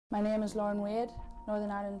My name is Lauren Wade,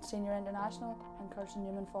 Northern Ireland Senior International and Kirsten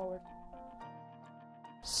Newman forward.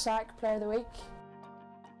 SAC Player of the Week,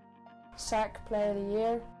 SAC Player of the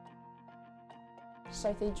Year,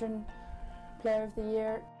 South Eastern Player of the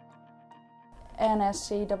Year,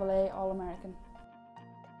 NSCAA All-American,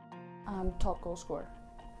 and top goal scorer.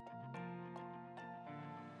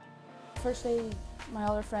 Firstly, my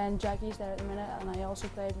other friend Jackie's there at the minute, and I also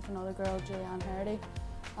played with another girl, Julianne Hardy,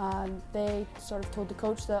 and they sort of told the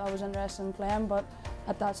coach that I was interested in playing, but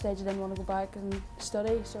at that stage I didn't want to go back and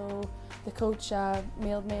study, so the coach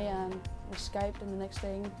mailed me and we Skyped, and the next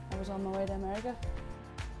thing I was on my way to America.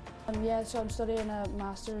 Yeah, so I'm studying a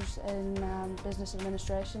Masters in Business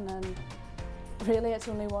Administration, and really it's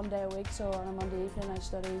only one day a week, so on a Monday evening I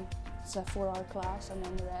study. It's a 4-hour class, and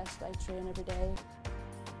then the rest I train every day.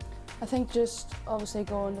 I think just obviously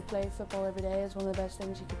going to play football every day is one of the best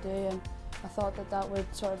things you could do, and I thought that that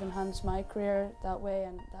would sort of enhance my career that way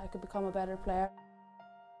and that I could become a better player.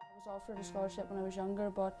 I was offered a scholarship when I was younger,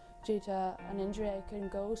 but due to an injury I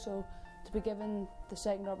couldn't go, so to be given the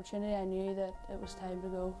second opportunity I knew that it was time to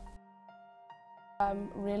go. I'm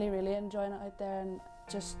really enjoying it out there, and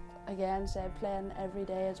just again said playing every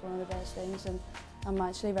day is one of the best things, and I'm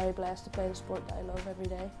actually very blessed to play the sport that I love every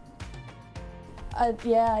day.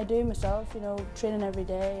 Yeah, I do myself, you know, training every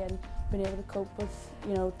day and being able to cope with,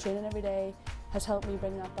 you know, training every day has helped me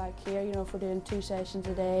bring that back here, you know, if we're doing 2 sessions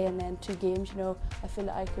a day and then 2 games, you know, I feel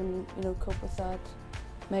that I can, you know, cope with that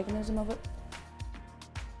mechanism of it.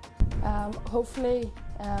 Hopefully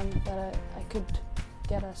that I could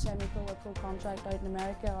get a semi-pro or pro contract out in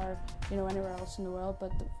America or, you know, anywhere else in the world,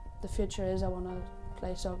 but the future is I want to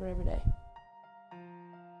play soccer every day.